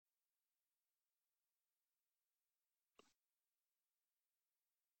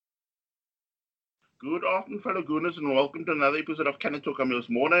Good afternoon, fellow Gooners, and welcome to another episode of Can I Talk? I'm your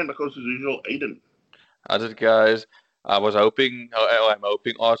Mona, and of course, as usual, Aiden. How's it, guys? I'm hoping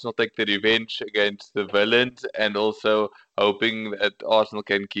Arsenal take the revenge against the villains, and also hoping that Arsenal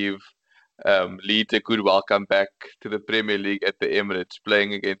can give Leeds a good welcome back to the Premier League at the Emirates,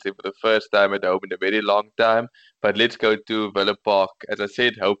 playing against them for the first time at home in a very long time. But let's go to Villa Park. As I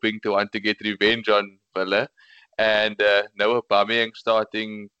said, hoping to want to get revenge on Villa, and Noah Aubameyang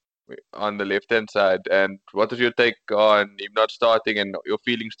starting on the left-hand side. And what is your take on him not starting and your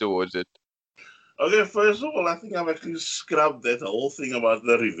feelings towards it? Okay, first of all, I think I've actually scrubbed that whole thing about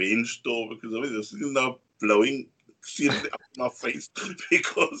the revenge tour because this thing is now blowing seriously up in my face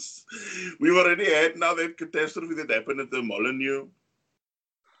because we've already had now that catastrophe that happened at the Molyneux,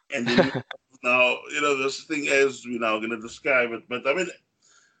 and then now, this thing as we're now going to describe it. But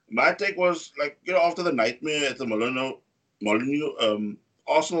my take was like, after the nightmare at the Molyneux,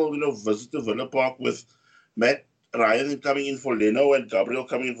 Arsenal, visited Villa Park with Matt Ryan coming in for Leno and Gabriel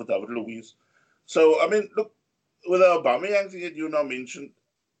coming in for David Luiz. So, look, with the Aubameyang thing that you now mentioned,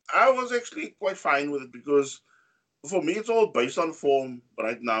 I was actually quite fine with it because for me, it's all based on form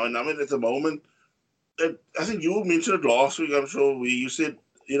right now. And at the moment, I think you mentioned it last week, I'm sure, where you said,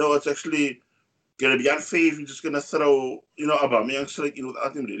 it's actually going to be unfair if you're just going to throw, Aubameyang straight in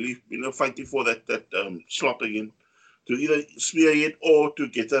without him really, fighting for that slot again to either smear it or to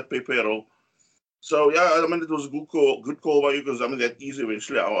get that Pepe role. So, yeah, it was a good call by you because, that is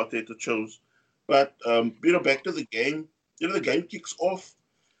eventually our Arteta chose. But, back to the game. The game kicks off.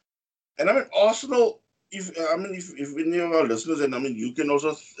 And, Arsenal, if any of our listeners, and, you can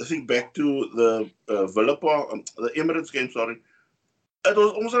also think back to the Villa Park, the Emirates game, sorry. It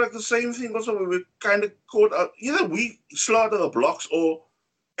was almost like the same thing also. We were kind of caught out. Either we slaughtered the blocks or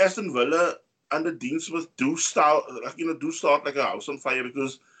Aston Villa under Dean Smith do start like a house on fire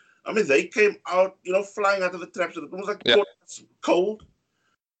because, they came out, flying out of the traps. And it was like cold.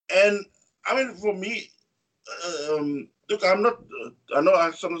 And, for me, look, I'm not, I know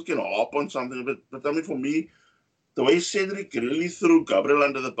I sometimes can harp on something, but for me, the way Cedric really threw Gabriel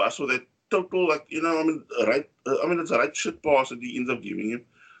under the bus with that total, it's a right shit pass that he ends up giving him.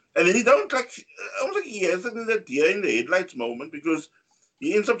 And then he don't almost like he has that deer in the headlights moment because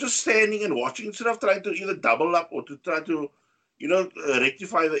he ends up just standing and watching instead of trying to either double up or to try to,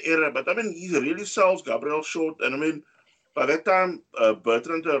 rectify the error. But he really sells Gabriel short. And by that time,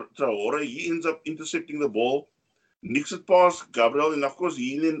 Bertrand Traore, he ends up intercepting the ball, nicks it past Gabriel, and of course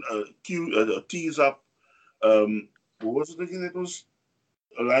he then tees up. What was it again? That was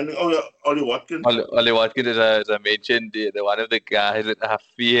landing. Oh yeah, Ollie Watkins. Ollie Watkins, as I mentioned, the one of the guys that I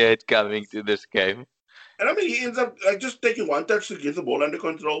feared coming to this game. And he ends up just taking one touch to get the ball under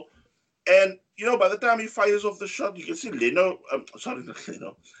control. And by the time he fires off the shot, you can see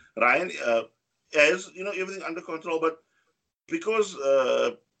Ryan has everything under control, but because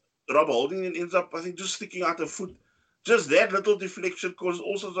Rob Holding ends up, I think, just sticking out a foot. Just that little deflection caused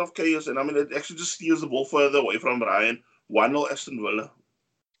all sorts of chaos, and it actually just steers the ball further away from Ryan. 1-0 Aston Villa.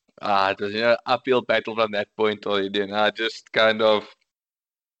 It was uphill battle from that point already, and I just kind of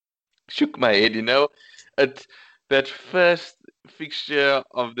shook my head. That first fixture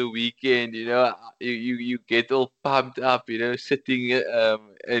of the weekend. You get all pumped up. Sitting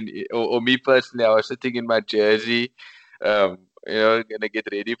or me personally, I was sitting in my jersey. Gonna get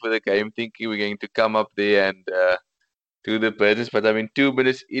ready for the game, thinking we're going to come up there and do the business. But 2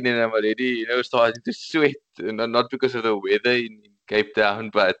 minutes in and I'm already, starting to sweat. Not because of the weather in Cape Town,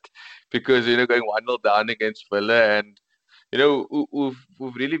 but because, going 1-0 down against Villa. And,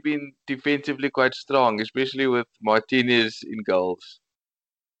 we've really been defensively quite strong, especially with Martinez in goals.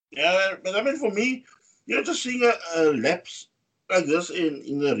 Yeah, but for me, just seeing a lapse like this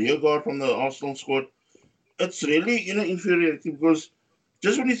in the rear guard from the Arsenal squad, it's really, infuriating because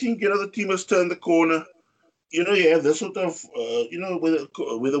just when you think, the team has turned the corner, you have this sort of,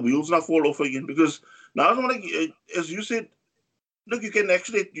 where the wheels now fall off again. Because now, as you said, look, you could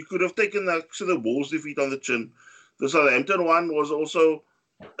have taken the Wolves defeat on the chin. The Southampton one was also,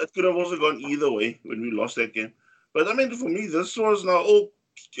 it could have also gone either way when we lost that game. But for me, this was now all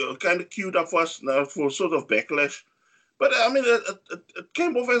kind of queued up for us now for sort of backlash. But it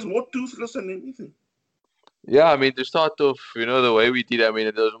came off as more toothless than anything. Yeah, to start off, the way we did,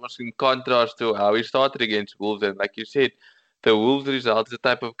 it was almost in contrast to how we started against Wolves. And like you said, the Wolves result is the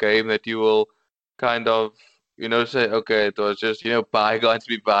type of game that you will kind of, say, okay, it was just, bygones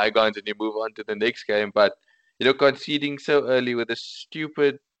be bygones and you move on to the next game. But, conceding so early with a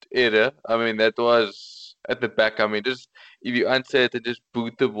stupid error, that was at the back. Just if you answer it and just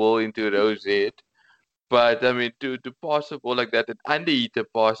boot the ball into Rowe's head. But, to pass the ball like that and underhit the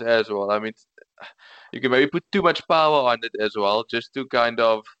pass as well, you can maybe put too much power on it as well, just to kind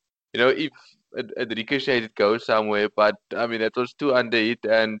of, if it ricocheted, it goes somewhere. But I mean, that was too underhit,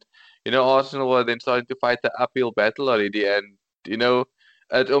 and Arsenal were then starting to fight the uphill battle already, and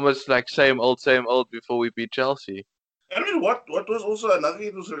it's almost like same old before we beat Chelsea. I mean, what was also another thing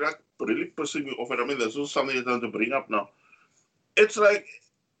that was like really pissing me off, and I mean, there's also something that I want to bring up now. It's like,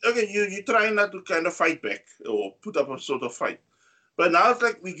 okay, you try not to kind of fight back or put up a sort of fight. But now it's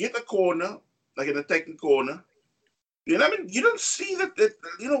like we get a corner, like an attacking corner. I mean, you don't see that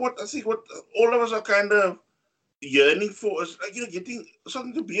what I think what all of us are kind of yearning for is like, getting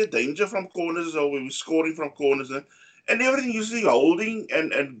something to be a danger from corners, or we're scoring from corners, and everything usually holding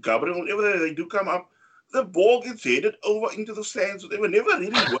and Gabriel, whenever they do come up, the ball gets headed over into the stands. They were never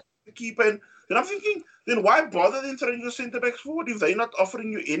really work the keeper. And I'm thinking, then why bother then throwing your centre backs forward if they're not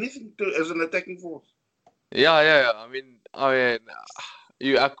offering you anything as an attacking force? Yeah. I mean,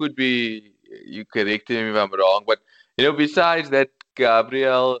 I could be, you correct me if I'm wrong, but besides that,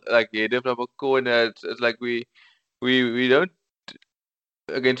 Gabriel like headed from a corner, it's like we don't,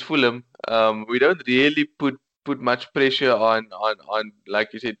 against Fulham, we don't really put much pressure on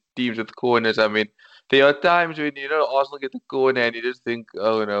like you said, teams with corners. I mean, there are times when Arsenal get the corner and you just think,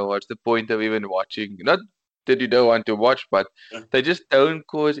 oh no, what's the point of even watching? Not that you don't want to watch, but Yeah. they just don't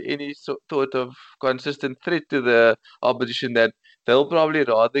cause any sort of consistent threat to the opposition, that they'll probably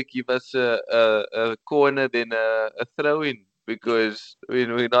rather give us a corner than a throw in, because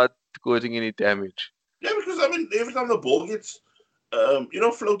we're not causing any damage. Yeah, because I mean, every time the ball gets,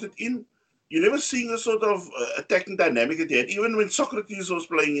 floated in, you're never seeing a sort of attacking dynamic at the end. Even when Socrates was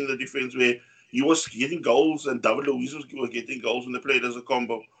playing in the defense, where he was getting goals and David Luiz was getting goals when they played as a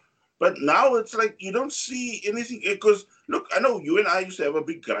combo. But now it's like you don't see anything because look, I know you and I used to have a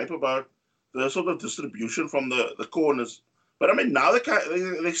big gripe about the sort of distribution from the corners. But I mean, now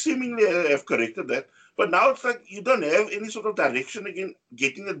they seemingly have corrected that. But now it's like you don't have any sort of direction again,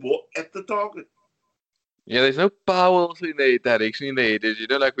 getting the ball at the target. Yeah, there's no power also in the direction in the headers.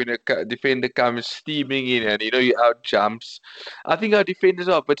 Like when a defender comes steaming in and he out jumps. I think our defenders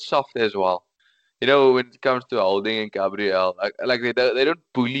are a bit soft as well. When it comes to Holding and Gabriel, like they don't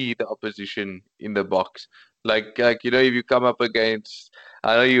bully the opposition in the box. Like if you come up against,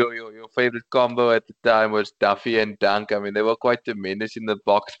 I know your favorite combo at the time was Duffy and Dunk. I mean, they were quite a menace in the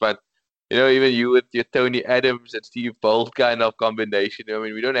box, but even you with your Tony Adams and Steve Bolt kind of combination. I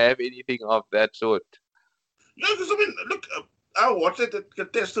mean, we don't have anything of that sort. Yeah, because I mean, look, I watched it at a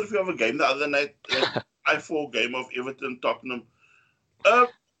test review of a game the other night, I4 game of Everton Tottenham. Uh,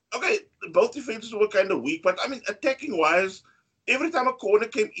 okay, both defenses were kind of weak, but I mean, attacking wise, every time a corner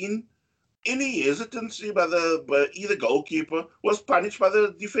came in, any hesitancy by either goalkeeper was punished by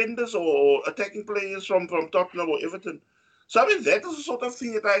the defenders or attacking players from Tottenham or Everton. So I mean, that is the sort of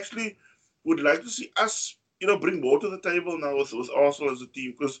thing that I actually would like to see us, bring more to the table now with Arsenal as a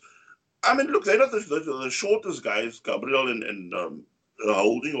team because I mean, look, they're not the shortest guys, Gabriel and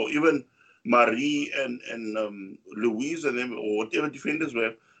Holding, or even Marie and Louise and them, or whatever defenders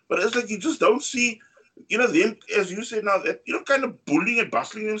were. But it's like you just don't see, them, as you said now, that, kind of bullying and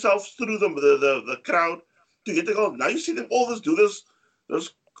bustling themselves through the crowd to get the goal. Now you see them all do this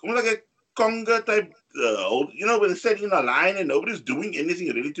almost like a conga type, when they're standing in a line and nobody's doing anything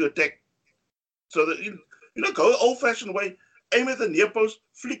really to attack. So that go old fashioned way, aim at the near post,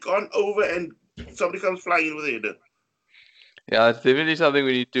 flick on over, and somebody comes flying in with a header. Yeah, it's definitely something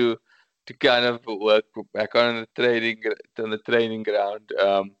we need to kind of work back on the training ground.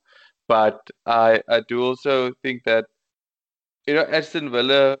 But I do also think that Aston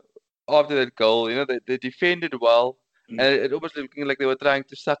Villa, after that goal, they defended well, Mm. and it almost looking like they were trying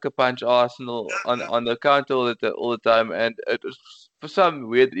to sucker punch Arsenal on the counter all the time, and it was, for some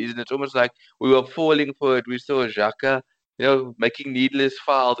weird reason, it's almost like we were falling for it. We saw Xhaka, making needless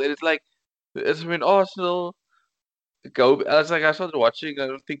fouls, and it's when Arsenal go. I started watching, I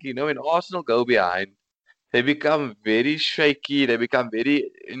was thinking, when Arsenal go behind, they become very shaky. They become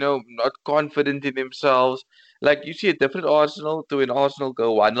very, not confident in themselves. Like you see a different Arsenal to when Arsenal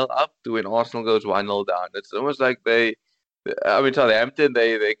go 1-0 up to when Arsenal goes 1-0 down. It's almost like I mean, Southampton,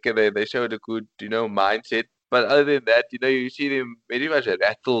 they showed a good, mindset. But other than that, you see them very much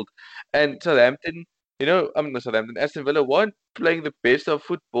rattled. And Southampton, I mean, not Southampton, Aston Villa weren't playing the best of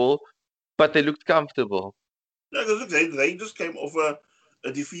football, but they looked comfortable. Yeah, because they just came off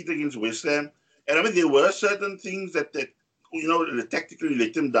a defeat against West Ham, and I mean there were certain things that tactically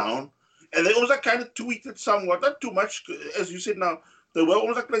let them down, and they also kind of tweaked it somewhat, not too much, as you said. Now they were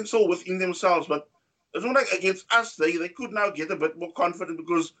almost like playing so within themselves, but it's not like against us they could now get a bit more confident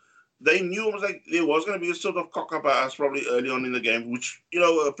because they knew it was like there was going to be a sort of cock up by us probably early on in the game, which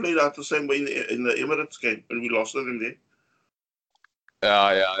played out the same way in the Emirates game when we lost to them there.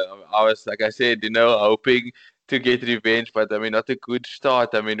 Yeah. I was, like I said, hoping to get revenge, but I mean, not a good start.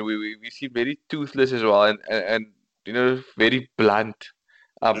 I mean, we seem very toothless as well, and very blunt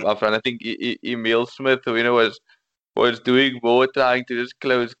up front. I think Emil Smith, was doing more trying to just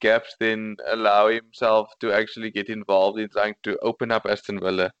close gaps than allow himself to actually get involved in trying to open up Aston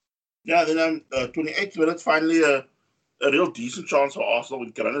Villa. Yeah, then 28th minute, finally a real decent chance for Arsenal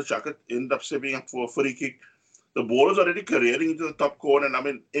with Granit Xhaka ended up stepping up for a free kick. The ball is already careering into the top corner, and I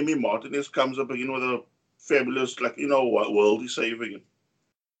mean, Emi Martinez comes up again with a fabulous, worldly save again.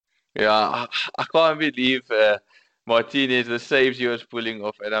 Yeah, I can't believe Martinez, the saves he was pulling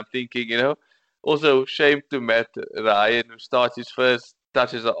off, and I'm thinking, also shame to Matt Ryan, who starts his first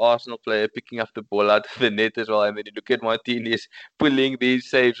touch as an Arsenal player, picking up the ball out of the net as well, and then you look at Martinez pulling these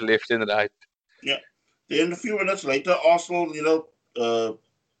saves left and right. Yeah. Then a few minutes later, Arsenal,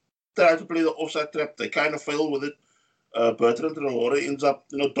 try to play the offside trap. They kind of fail with it. Bertrand Traore ends up,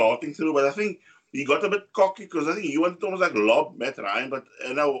 darting through, but I think he got a bit cocky because I think he wanted to almost like lob Matt Ryan. But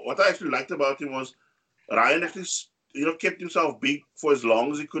what I actually liked about him was Ryan actually, kept himself big for as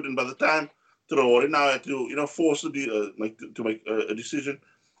long as he could, and by the time Traore now had to, force to make a decision,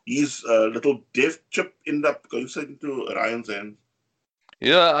 his little deft chip ended up going straight into Ryan's hand.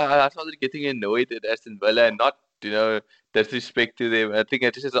 I started getting annoyed at Aston Villa, and not, disrespect to them. I think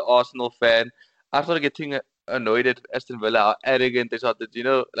just as an Arsenal fan, I started getting annoyed at Aston Villa, how arrogant they started,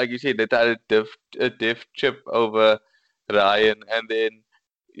 like you said, they tried a diff chip over Ryan, and then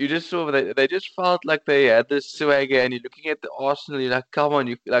you just saw they just felt like they had this swagger, and you're looking at the Arsenal, you're like, come on,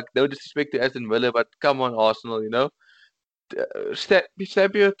 you like, no disrespect to Aston Villa, but come on, Arsenal, step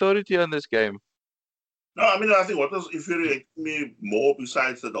your authority on this game. No, I mean, I think what was infuriating me more,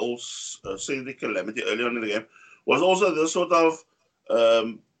 besides that whole Cedric calamity early on in the game, was also the sort of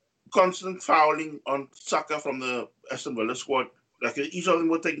constant fouling on Saka from the Aston Villa squad. Like each of them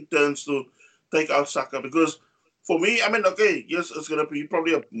were taking turns to take out Saka. Because for me, I mean, okay, yes, it's going to be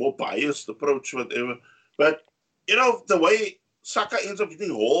probably a more biased approach, whatever. But, the way Saka ends up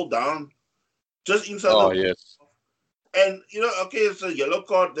getting hauled down just inside Oh, yes. and okay, it's a yellow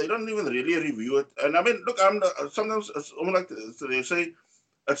card. They don't even really review it. And I mean, look, sometimes it's almost like they say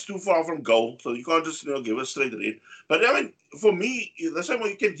it's too far from goal, so you can't just give a straight red. But I mean, for me, the same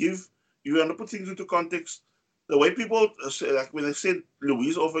way you want to put things into context. The way people say, like when they said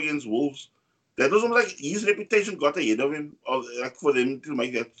Luis off against Wolves, that was almost like his reputation got ahead of him, or like for them to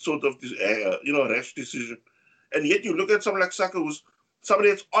make that sort of rash decision. And yet you look at someone like Saka, who's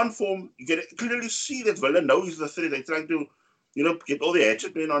somebody that's on form. You can clearly see that Villa know he's the threat. They're trying to, get all the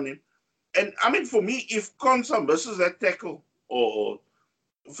hatchet men on him. And I mean, for me, if Konsa misses that tackle or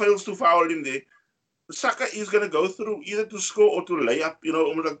fails to foul him there, Saka is going to go through either to score or to lay up,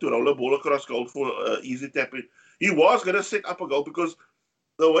 almost like to roll a ball across goal for easy tapping. He was going to set up a goal because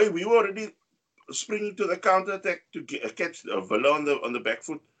the way we were already springing to the counter attack to catch Villa on the back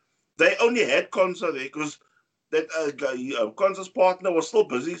foot, they only had Konsa there because that Konsa's partner was still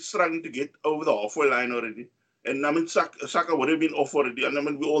busy struggling to get over the halfway line already. And I mean, Saka would have been off already. And I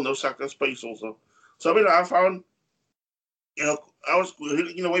mean, we all know Saka's pace also. So I mean, I found, I was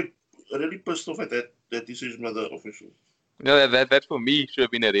really, really pissed off at that decision by the officials. No, that for me should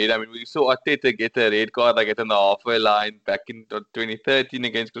have been a red. I mean, we saw Arteta get a red card like on the halfway line back in 2013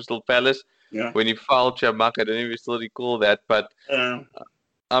 against Crystal Palace when he fouled Chamakh. I don't even still recall that, but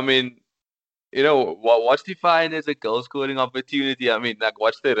I mean, what's defined as a goal scoring opportunity? I mean, like,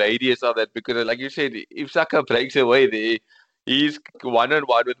 what's the radius of that? Because, like you said, if Saka breaks away there, he's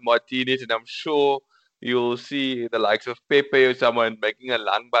 1-on-1 with Martinez, and I'm sure you'll see the likes of Pepe or someone making a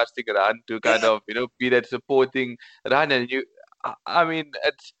lung-busting run to kind of, be that supporting run. And I mean,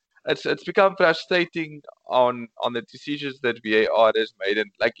 it's become frustrating on the decisions that VAR has made.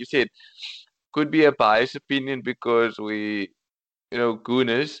 And like you said, could be a biased opinion because we,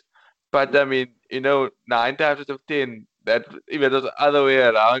 gooners. But I mean, 9 times out of 10, that if it was the other way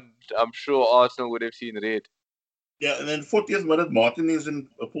around, I'm sure Arsenal would have seen red. Yeah, and then 40th minute, Martinez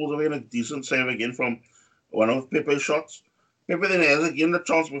pulls away in a decent save again from one of Pepe's shots. Pepe then has again the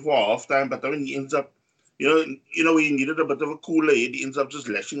chance before halftime, but I mean, he ends up, he needed a bit of a cooler head. He ends up just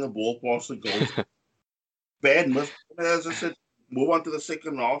lashing the ball past the goal. Bad miss. As I said, move on to the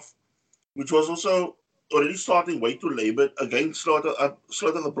second half, which was also already starting way too laboured. Again, slaughter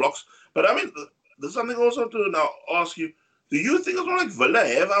the blocks. But I mean, there's something also to now ask you. Do you think it's like Villa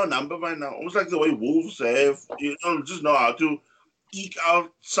have our number by now? Almost like the way Wolves have, just know how to eke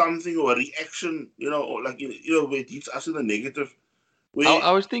out something or a reaction, or like, where it hits us in the negative.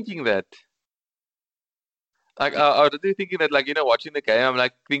 I was thinking that. Like, I was really thinking that, like, watching the game, I'm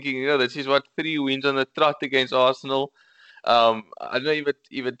like thinking, this is what 3 wins on the trot against Arsenal. I don't know if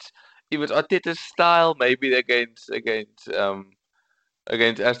it's Arteta's style, maybe against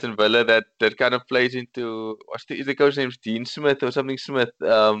Aston Villa that kind of plays into is the coach name's Dean Smith or something Smith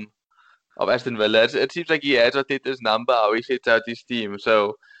of Aston Villa. It seems like he has Arteta's number, how he sets out his team.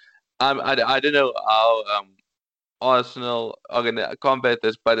 So I don't know how Arsenal are gonna combat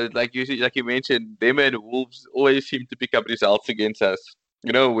this, but like you mentioned, them and Wolves always seem to pick up results against us.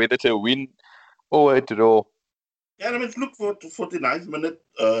 Whether it's a win or a draw. Yeah, I mean, look for 49th minute,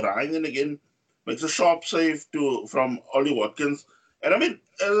 Ryan again makes a sharp save from Ollie Watkins. And I mean,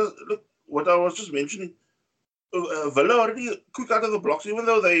 look, what I was just mentioning, Villa already quick out of the blocks, even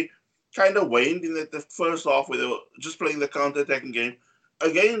though they kind of waned in the first half where they were just playing the counter-attacking game.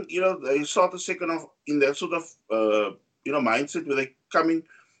 Again, they start the second half in that sort of, mindset where they coming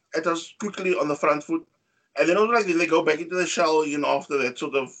at us quickly on the front foot. And then also, like, then they go back into the shell again after that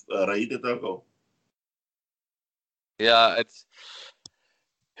sort of raid that they'll go. Yeah, it's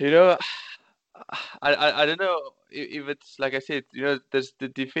you know I don't know if it's like I said, there's the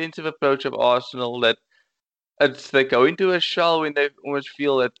defensive approach of Arsenal that they go into a shell when they almost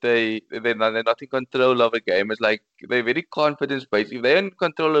feel that they're not in control of a game. It's like they're very confidence based. If they're in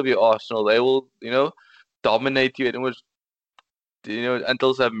control of your Arsenal, they will dominate you and almost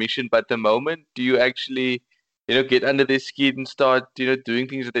until submission. But the moment do you actually get under their skin and start doing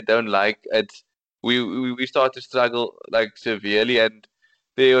things that they don't like, we start to struggle like severely. And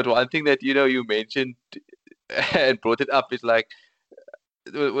there was one thing that you mentioned and brought it up is like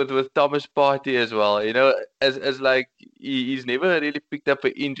with Thomas Partey as well. As like he's never really picked up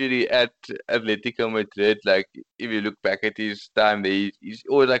an injury at Atletico Madrid. Like if you look back at his time there, he's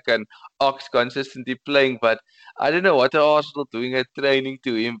always like an ox consistently playing. But I don't know what are Arsenal doing at training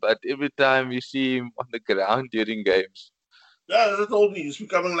to him. But every time you see him on the ground during games. Yeah, that told me he's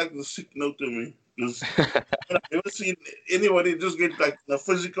becoming like the sick note to me. Because I've never seen anybody just get like a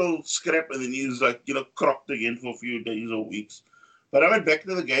physical scrap and then he's like, crocked again for a few days or weeks. But I went back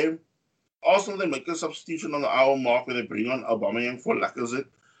to the game. Arsenal, they make a substitution on the hour mark where they bring on Aubameyang for Lacazette.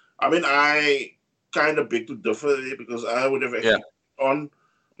 I mean, I kind of beg to differ there because I would have Yeah. actually on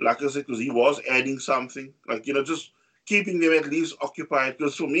Lacazette because he was adding something. Like, just keeping them at least occupied.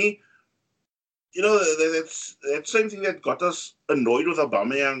 Because for me, that's that same thing that got us annoyed with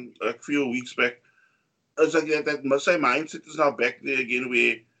Aubameyang like a few weeks back. It's like that same mindset is now back there again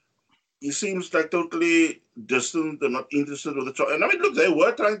where he seems like totally distant and not interested with the child. And I mean, look, they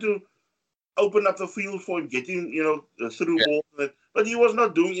were trying to open up the field for him, getting, the through Yeah. ball. But he was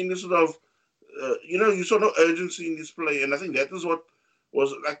not doing any sort of, you saw no urgency in his play. And I think that is what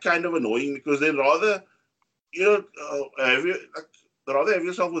was like kind of annoying because they'd rather, rather have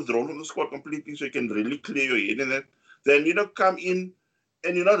yourself withdrawn from the squad completely so you can really clear your head in that than, come in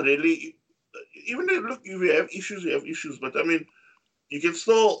and you're not really, even if, look, if you have issues, you have issues. But I mean, you can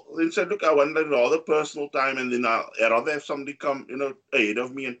still then say, look, I want like rather personal time, and then I'd rather have somebody come, ahead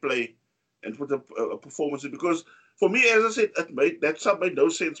of me and play and put a performance in. Because for me, as I said, that sub made no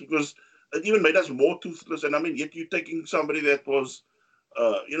sense because it even made us more toothless. And I mean, yet you're taking somebody that was,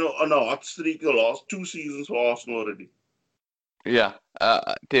 on a hot streak the last 2 seasons for Arsenal already. Yeah,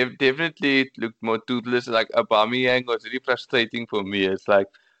 definitely it looked more toothless. Like Aubameyang was really frustrating for me. It's like,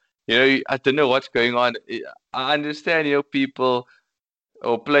 I don't know what's going on. I understand, people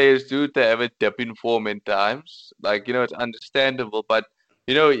or players do to have a dip in form in times. Like, it's understandable, but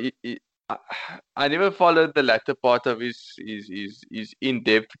I, I never followed the latter part of his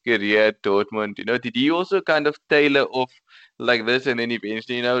in-depth career at Dortmund. Did he also kind of tailor off like this and then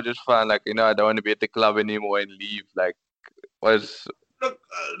eventually, just find like, I don't want to be at the club anymore and leave? Like, was Look,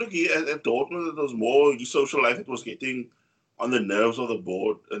 at Dortmund, it was more his social life. It was getting on the nerves of the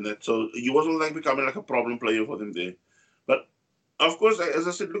board, and that so he wasn't like becoming like a problem player for them there. But of course, as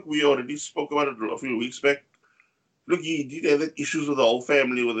I said, look, we already spoke about it a few weeks back. Look, he did have issues with the whole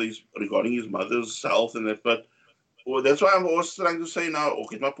family regarding his mother's health and that. But that's why I'm always trying to say now, or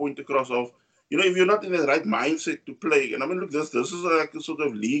get my point across of, if you're not in the right mindset to play, and I mean, look, this is like a sort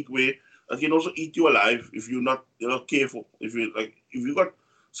of league where it can also eat you alive if you're not, careful. If you got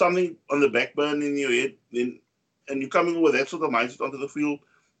something on the back burner in your head, then and you're coming with that sort of mindset onto the field,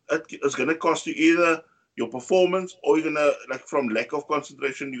 it's gonna cost you either your performance or you're gonna like from lack of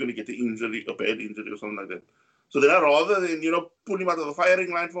concentration, you're gonna get an injury, a bad injury or something like that. So then rather than pull him out of the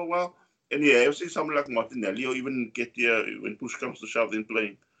firing line for a while, and you have, say, someone like Martinelli or even get here when push comes to shove, then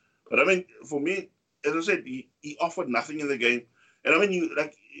playing. But I mean, for me, as I said, he offered nothing in the game. And I mean,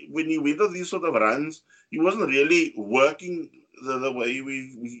 when he went on these sort of runs, he wasn't really working the way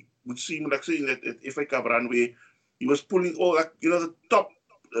we would see him, like saying that at FA Cup run where he was pulling all, like, the top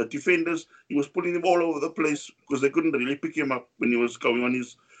defenders, he was pulling them all over the place because they couldn't really pick him up when he was going on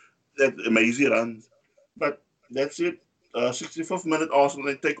that amazing run. But that's it. 65th minute, Arsenal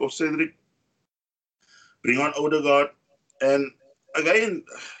then take off Cedric, bring on Odegaard, and again,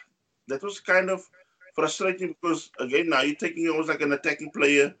 that was kind of frustrating because again now you're taking almost like an attacking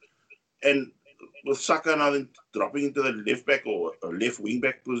player, and with Saka now then dropping into the left back or left wing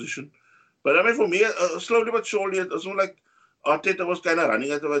back position. But I mean, for me, slowly but surely, it was more like Arteta was kind of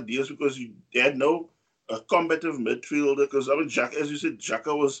running out of ideas because he had no combative midfielder. Because I mean, as you said,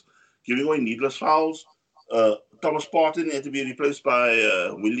 Xhaka was giving away needless fouls. Thomas Partey had to be replaced by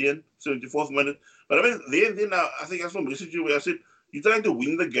Willian, 74th minute. But I mean, then I think I saw a message where I said, you're trying to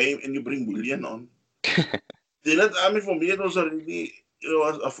win the game and you bring Willian on. I mean, for me, it was a really,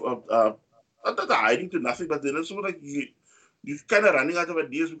 not hiding to nothing, but then it's sort of like you're kind of running out of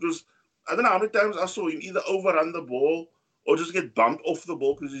ideas because I don't know how many times I saw him either overrun the ball or just get bumped off the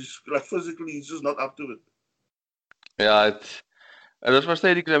ball because he's like physically he's just not up to it. Yeah, it was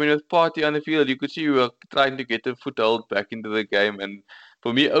frustrating because I mean with Partey on the field, you could see we were trying to get a foothold back into the game, and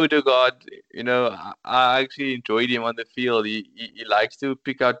for me, Odegaard, I actually enjoyed him on the field. He likes to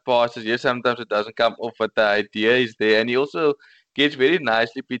pick out passes. Yes, sometimes it doesn't come off, but the idea is there, and he also gets very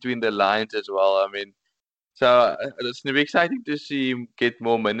nicely between the lines as well. I mean, so it's going to be exciting to see him get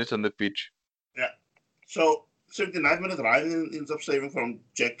more minutes on the pitch. Yeah. So 79th minute, Ryan ends up saving from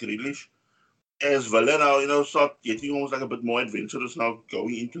Jack Grealish. As Villa now, start getting almost like a bit more adventurous now,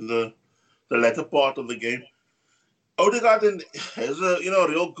 going into the latter part of the game. Odegaard has a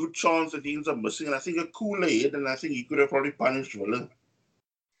real good chance that he ends up missing, and I think a cooler head, and I think he could have probably punished Villa.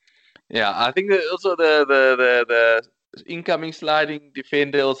 Yeah, I think that also the incoming sliding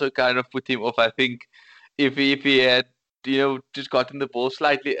defender also kind of put him off. I think if he had just gotten the ball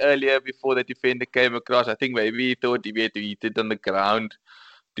slightly earlier before the defender came across, I think maybe he thought he had to hit it on the ground.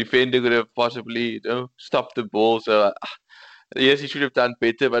 Defender could have possibly stopped the ball. So yes, he should have done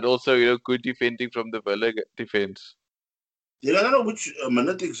better, but also good defending from the Villa defense. Yeah, I don't know which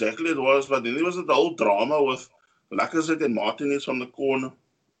minute exactly it was, but then there was the whole drama with Lacazette and Martinez from the corner.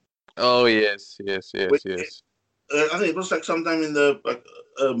 Oh yes. I think it was like sometime in the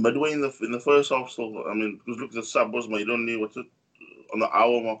midway in the first half. So I mean, because look, the sub was made only on the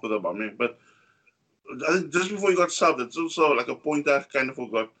hour mark of the bombing, but I think just before he got subbed, it's also like a point I kind of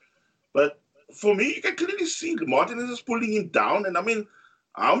forgot. But for me, you can clearly see Martinez is pulling him down, and I mean,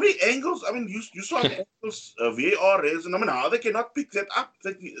 how many angles? I mean, you saw the angles VAR is, and I mean, how they cannot pick that up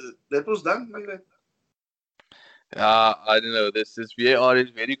that was done like that. I don't know. This VAR is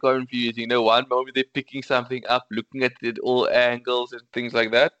very confusing. One moment they're picking something up, looking at it all angles and things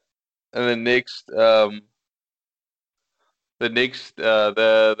like that, and the next, the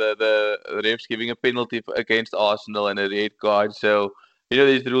refs giving a penalty against Arsenal and a red card. So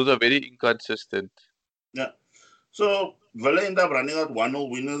these rules are very inconsistent. Yeah. So Villa end up running out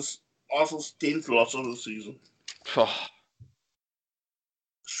 1-0 winners. Arsenal's 10th loss of the season.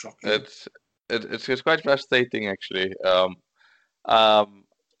 Shocking. It's quite frustrating actually. I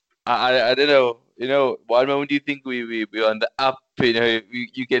don't know. One moment you think we're on the up, you're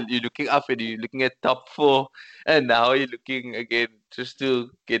looking up and you're looking at top 4, and now you're looking again just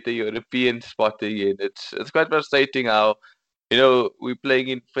to get a European spot again. It's quite frustrating how we're playing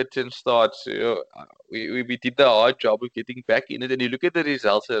in fits and starts. We did the hard job of getting back in it, and you look at the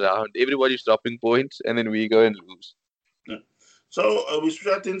results around. Everybody's dropping points, and then we go and lose. Yeah. So we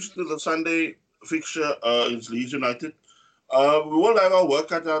switch attention to the Sunday fixture. It's Leeds United. We will have our work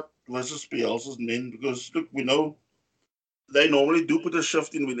cut out versus Bielsa's men because look, we know they normally do put a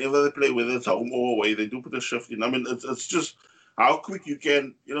shift in whenever they play, whether it's home or away. They do put a shift in. I mean, it's just how quick you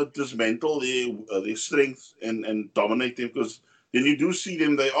can dismantle their strengths and dominate them, because then you do see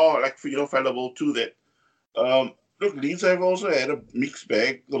them, they are like fallible to that. Look, Leeds have also had a mixed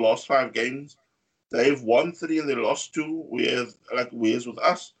bag the last 5 games. They've won 3 and they lost 2, whereas with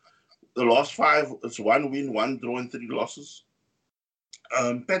us, the last 5, it's 1 win, 1 draw, and 3 losses.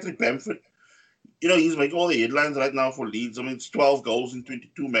 Patrick Bamford, he's making all the headlines right now for Leeds. I mean, it's 12 goals in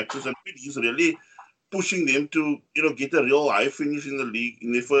 22 matches, and he's really pushing them to, get a real high finish in the league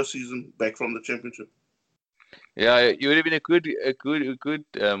in their first season back from the Championship. Yeah, he would have been a good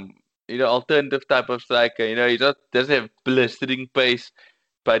alternative type of striker. He doesn't have blistering pace,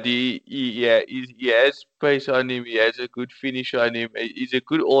 but he has pace on him. He has a good finish on him. He's a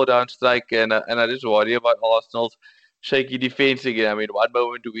good all-round striker, and I just worry about Arsenal's shaky defense again. I mean, one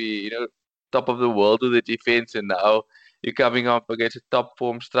moment we top of the world with the defense, and now you're coming up against a top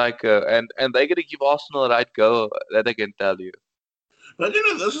form striker, and they're gonna give Arsenal a right go. That I can tell you. But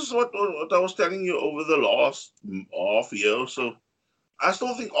this is what I was telling you over the last half year or so. I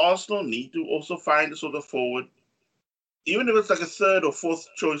still think Arsenal need to also find a sort of forward, even if it's like a third or fourth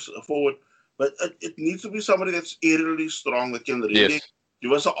choice forward. But it needs to be somebody that's aerially strong that can really Yes.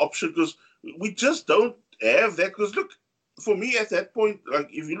 give us an option because we just don't have that. Because look, for me at that point, like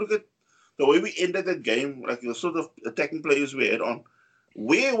if you look at the way we ended that game, like the sort of attacking players we had on,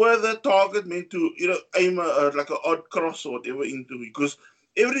 where were the target meant to, aim like an odd cross or whatever into? Because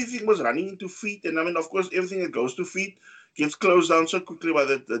everything was running into feet, and I mean, of course, everything that goes to feet gets closed down so quickly by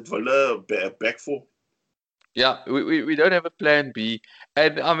that Villa back four. Yeah, we don't have a plan B.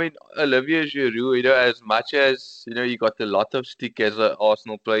 And I mean, Olivier Giroud, as much as, he got a lot of stick as an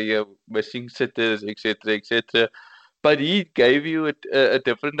Arsenal player, missing sitters, etc., etc. But he gave you a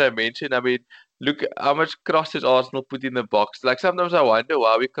different dimension. I mean, look how much crosses Arsenal put in the box. Like sometimes I wonder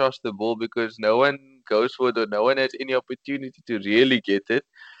why we cross the ball because no one goes for it or no one has any opportunity to really get it.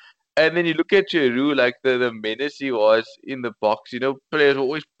 And then you look at Giroud, like the menace he was in the box. Players were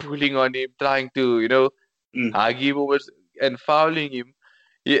always pulling on him, trying to, Mm. hug him was and fouling him.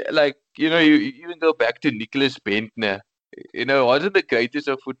 Yeah, like you even go back to Nicholas Bentner. Wasn't the greatest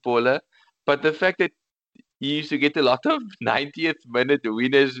of footballer, but the fact that he used to get a lot of 90th minute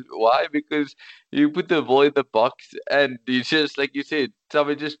winners. Why? Because you put the ball in the box and he just, like you said,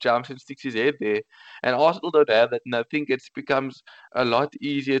 someone just jumps and sticks his head there. And Arsenal don't have that. And I think it becomes a lot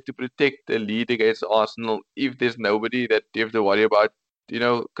easier to protect the lead against Arsenal if there's nobody that you have to worry about,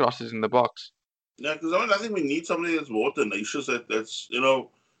 crosses in the box. Yeah, because I think we need somebody that's more tenacious, that's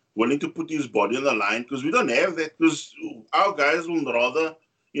willing to put his body on the line. Because we don't have that. Because our guys will rather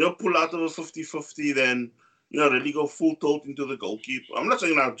pull out of a 50-50 than really go full tilt into the goalkeeper. I'm not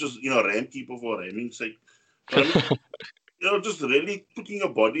saying now just ram keeper for ramming sake, but I mean just really putting your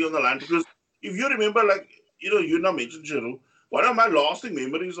body on the line. Because if you remember, like you now mentioned Giroud. One of my lasting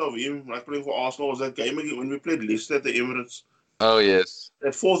memories of him, like playing for Arsenal, was that game again when we played Leicester at the Emirates, Oh, yes.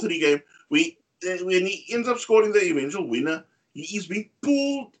 that 4-3 game. When he ends up scoring the eventual winner, he's being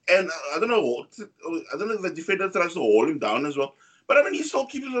pulled, and I don't know if the defender tries to hold him down as well. But I mean, he still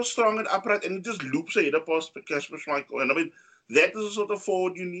keeps himself strong and upright, and he just loops a header past Kasper Schmeichel. And I mean, that is the sort of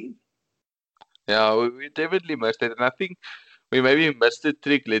forward you need. Yeah, we definitely missed it. And I think we maybe missed the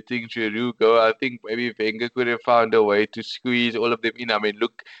trick letting Giroud go. I think maybe Wenger could have found a way to squeeze all of them in. I mean,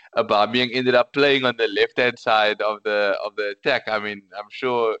 look, Aubameyang ended up playing on the left-hand side of the attack. I mean, I'm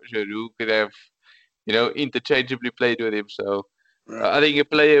sure Giroud could have, interchangeably played with him. So Right. I think a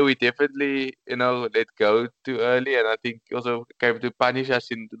player we definitely, let go too early, and I think also came to punish us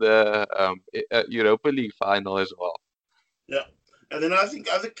into the Europa League final as well. Yeah. And then I think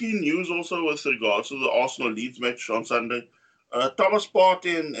other key news also with regards to the Arsenal Leeds match on Sunday. Thomas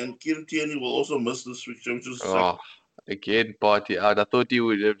Partey and Kieran Tierney will also miss this fixture, which is Oh, again, party out. I thought he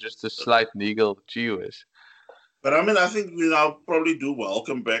would have just a slight niggle. Gee whiz. but I mean, I think we now probably do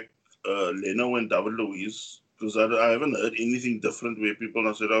welcome back Leno and David Luiz because I haven't heard anything different where people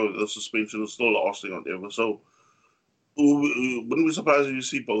have said, oh, the suspension is still lasting or whatever. So wouldn't be surprised if you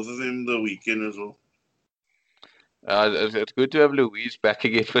see both of them the weekend as well. It's good to have Luis back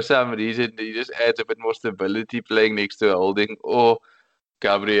again for some reason. He just adds a bit more stability playing next to Holding or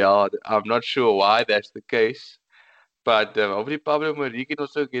Gabriel. I'm not sure why that's the case. But hopefully Pablo Mari can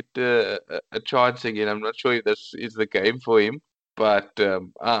also get a chance again. I'm not sure if this is the game for him. But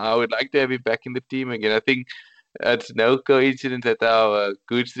I would like to have him back in the team again. I think it's no coincidence that our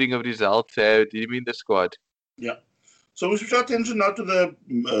good string of results have him in the squad. Yeah. So we switch our attention now to the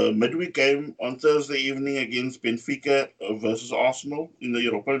midweek game on Thursday evening against Benfica versus Arsenal in the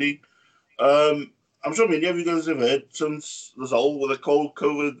Europa League. I'm sure many of you guys have heard since this whole with the cold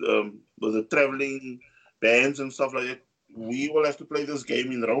COVID, with the traveling bans and stuff like that, we will have to play this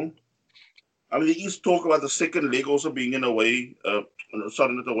game in Rome. I mean, there is talk about the second leg also being in a way,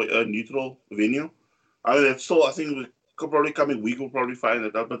 not away, a neutral venue. I mean, that's still, I think, we could probably coming week we'll probably find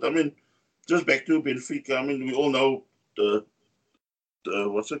that out. But I mean, just back to Benfica. I mean, we all know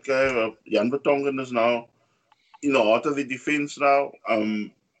what's that guy? Jan Vertonghen is now in the heart of the defense now.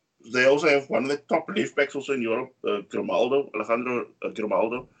 They also have one of the top left backs also in Europe, Alejandro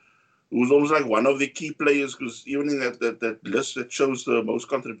Grimaldo, who's almost like one of the key players because even in that list that shows the most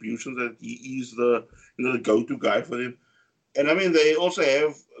contributions, that he is the go-to guy for them. And I mean, they also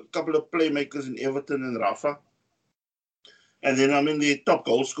have a couple of playmakers in Everton and Rafa. And then, I mean, the top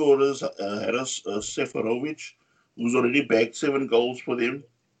goal scorers, Haris Seferovic, who's already bagged 7 goals for them.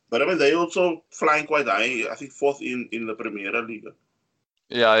 But I mean, they also flying quite high. I think fourth in the Premier League.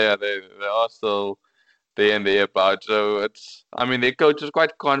 Yeah, they are still there and thereabout. So I mean, their coach was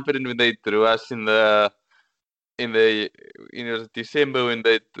quite confident when they threw us in in the December when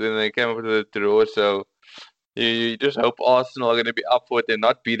they came up with the draw. So you just hope Arsenal are going to be up for it and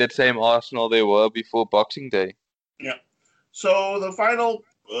not be that same Arsenal they were before Boxing Day. Yeah. So the final,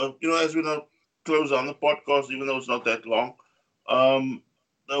 as we now close on the podcast, even though it's not that long,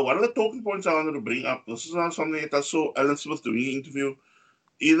 one of the talking points I wanted to bring up. This is not something that I saw Alan Smith doing an interview.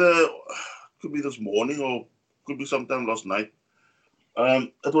 Either could be this morning or could be sometime last night.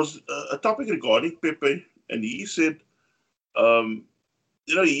 It was a topic regarding Pepe, and he said,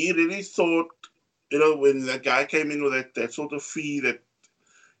 he really thought, when that guy came in with that sort of fee, that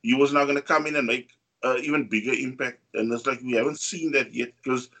he was now going to come in and make even bigger impact. And it's like we haven't seen that yet.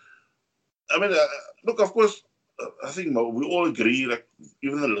 Because, look, of course, I think we all agree, like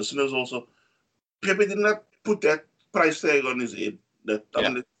even the listeners also, Pepe did not put that price tag on his head. Let's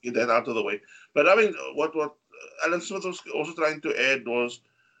get that out of the way. But what Alan Smith was also trying to add was,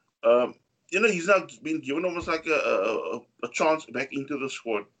 he's now been given almost like a chance back into the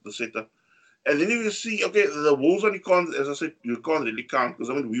squad, the setup. And then you see, okay, the Wolves only can't, as I said, you can't really count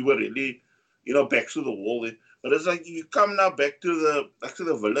because we were really, back to the wall there. But it's like you come now back to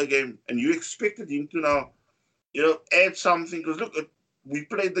the Villa game, and you expected him to now, add something. Because look, we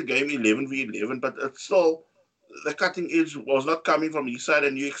played the game 11v11, but it's still the cutting edge was not coming from his side,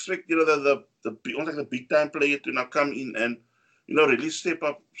 and you expect the almost like the big time player to now come in and really step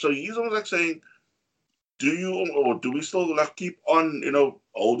up. So he's almost like saying, do we still like keep on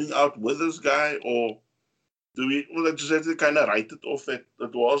holding out with this guy, or do we just have to kind of write it off that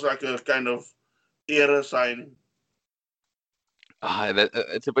it was like a kind of error signing?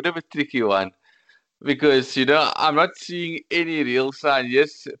 It's a bit of a tricky one because I'm not seeing any real sign.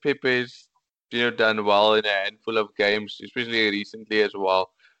 Yes, Pepe's done well in a handful of games, especially recently as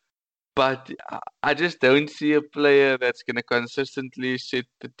well. But I just don't see a player that's going to consistently set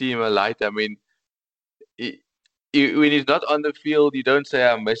the team alight. I mean, when he's not on the field, you don't say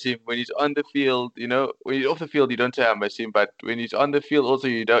I miss him. When he's on the field, when he's off the field, you don't say I miss him. But when he's on the field, also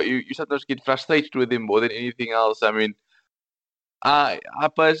you sometimes get frustrated with him more than anything else. I mean, I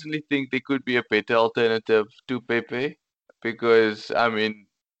personally think there could be a better alternative to Pepe because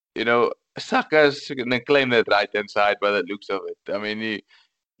Saka's gonna claim that right hand side by the looks of it. I mean,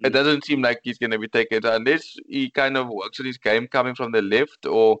 it doesn't seem like he's gonna be taken unless he kind of works on his game coming from the left,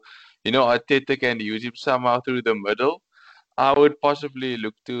 or Arteta can use him somehow through the middle. I would possibly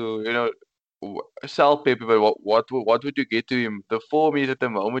look to sell Pepe, but what would you get to him? The form is at the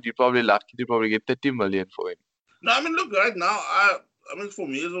moment, you're probably lucky to probably get 30 million for him. No, look, right now, for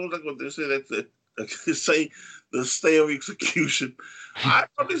me, it's almost like what they say, they say the stay of execution. I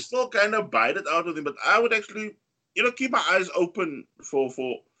probably still kind of bite it out of him, but I would actually, keep my eyes open for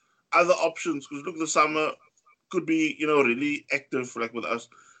other options. Because look, the summer could be, really active, like with us.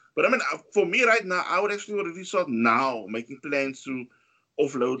 But for me right now, I would actually already start now making plans to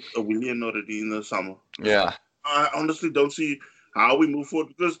offload a Willian already in the summer. Yeah. I honestly don't see how we move forward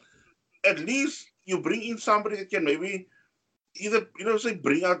because at least you bring in somebody that can maybe either, say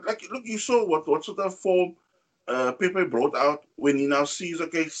bring out, like, look, you saw what sort of form Pepe brought out when he now sees,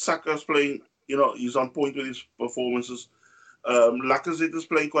 okay, Saka's playing, he's on point with his performances. Lacazette is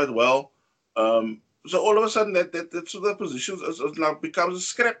playing quite well. So all of a sudden that sort of positions is now becomes a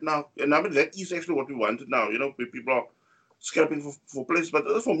scrap now. And that is actually what we wanted now, people are scrapping for players.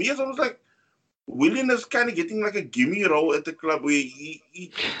 But for me, it's almost like Willian is kind of getting like a gimme role at the club where he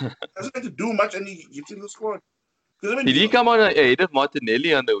doesn't have to do much and he gets in the squad. Did he come on ahead of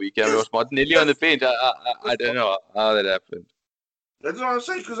Martinelli on the weekend? Was Martinelli on the bench? I don't know how that happened. That's what I'm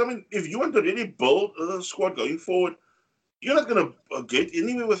saying. Because if you want to really build a squad going forward, you're not going to get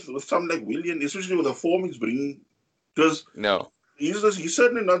anywhere with something like Willian, especially with the form he's bringing. Because he's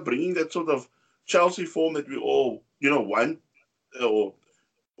certainly not bringing that sort of Chelsea form that we all want. Or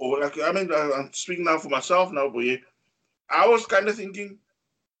like I'm speaking now for myself now, but I was kind of thinking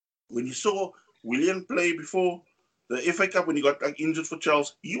when you saw Willian play before the FA Cup when he got injured for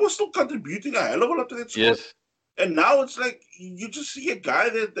Chelsea, he was still contributing a hell of a lot to that squad. Yes. And now it's like you just see a guy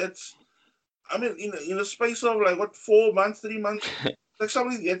that's in a space of 4 months, 3 months, like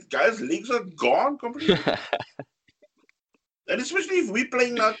that guy's legs are gone completely. And especially if we're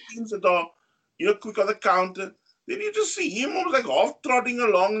playing now teams that are quick on the counter, then you just see him almost like half trotting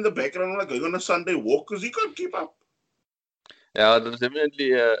along in the background, like going on a Sunday walk because he can't keep up. Yeah, there's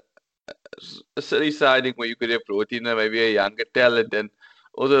definitely a silly signing where you could have brought in maybe a younger talent, and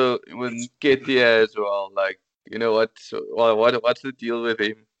also with Nketiah as well. Like, what's the deal with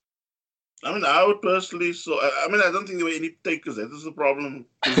him? I would personally. So I don't think there were any takers. That is the problem.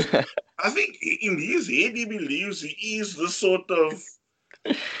 I think in his head he believes he is the sort of.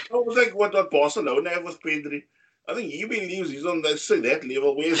 It was like what Barcelona have with Pedri. I think he believes he's on that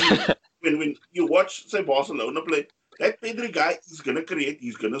level. Whereas when you watch, say, Barcelona play, that Pedri guy is gonna create,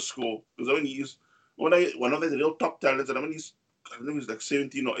 he's gonna score. Because I mean, he's one of the real top talents. And I mean, I don't know, he's like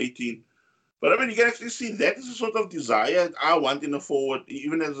 17 or 18. But I mean, you can actually see that is a sort of desire I want in a forward,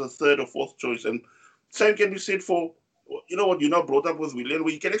 even as a third or fourth choice. And same can be said for, what you now brought up with Willian,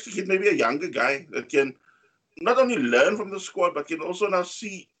 where you can actually get maybe a younger guy that can not only learn from the squad, but can also now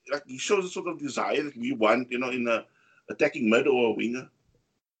see, like, he shows a sort of desire that we want, in a attacking mid or a winger.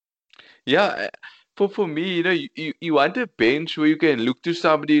 Yeah, for me, you want a bench where you can look to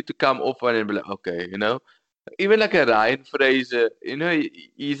somebody to come off on and be like, okay, even like a Ryan Fraser,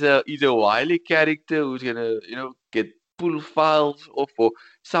 he's a wily character who's gonna, get pull fouls off, or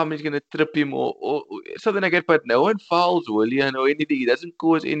somebody's gonna trip him, or something like that. But no one fouls Willian or anything. He doesn't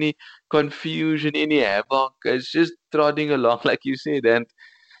cause any confusion, any havoc. It's just trotting along, like you said. And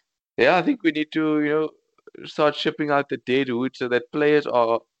yeah, I think we need to, start shipping out the dead wood so that players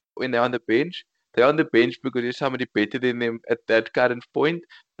are, when they're on the bench, they're on the bench because there's somebody better than them at that current point.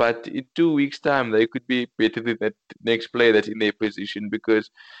 But in 2 weeks' time, they could be better than that next player that's in their position. Because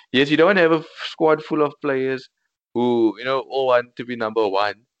yes, you don't have a squad full of players who, all want to be number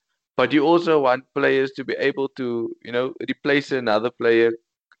one, but you also want players to be able to, replace another player,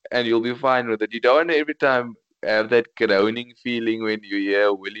 and you'll be fine with it. You don't every time have that groaning feeling when you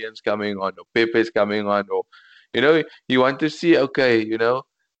hear Williams coming on or Pepe's coming on, or you want to see, okay,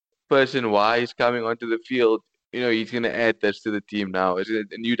 person Y is coming onto the field. He's gonna add this to the team now. It's a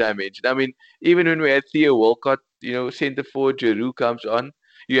new dimension. I mean, even when we had Theo Walcott, centre forward, Giroud comes on,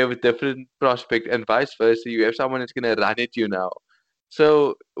 you have a different prospect, and vice versa. You have someone that's gonna run at you now.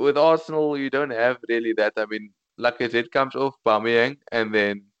 So with Arsenal, you don't have really that. I mean, like I said, comes off Aubameyang, and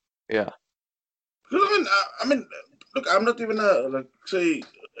then yeah. Because look, I'm not even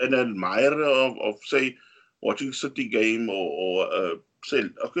an admirer of say watching City game or say,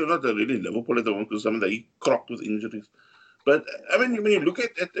 okay, not really Liverpool at the moment because they crocked with injuries. But I mean, when you look at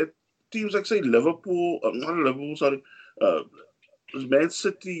teams like say Liverpool, not Liverpool, sorry, Man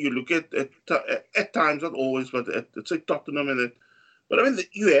City, you look at times, not always, but at say Tottenham and that. But I mean,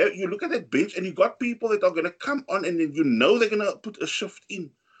 you look at that bench and you got people that are going to come on and then they're going to put a shift in.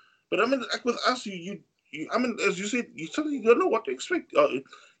 But I mean, like with us, I mean, as you said, you suddenly don't know what to expect.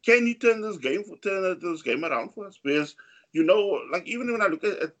 Can you turn this game around for us? Because like even when I look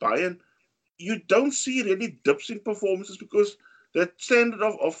at Bayern, you don't see really dips in performances because the standard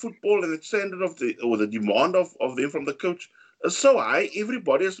of football and the standard of the demand of them from the coach is so high.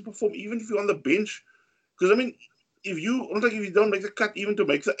 Everybody has to perform, even if you're on the bench. Because I mean, if you don't make the cut, even to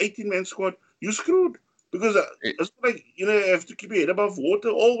make the 18-man squad, you're screwed. Because it's like, you have to keep your head above water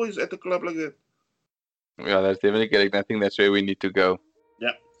always at a club like that. Yeah, that's definitely correct. I think that's where we need to go.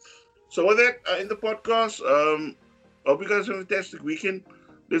 Yeah. So with that, in the podcast, hope you guys have a fantastic weekend.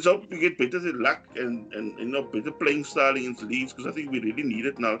 Let's hope we get better luck and better playing style against Leeds, because I think we really need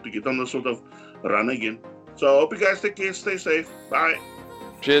it now to get on the sort of run again. So I hope you guys take care, stay safe. Bye.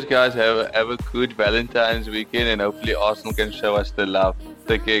 Cheers, guys. Have a good Valentine's weekend, and hopefully Arsenal can show us the love.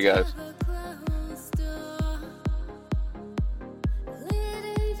 Take care, guys.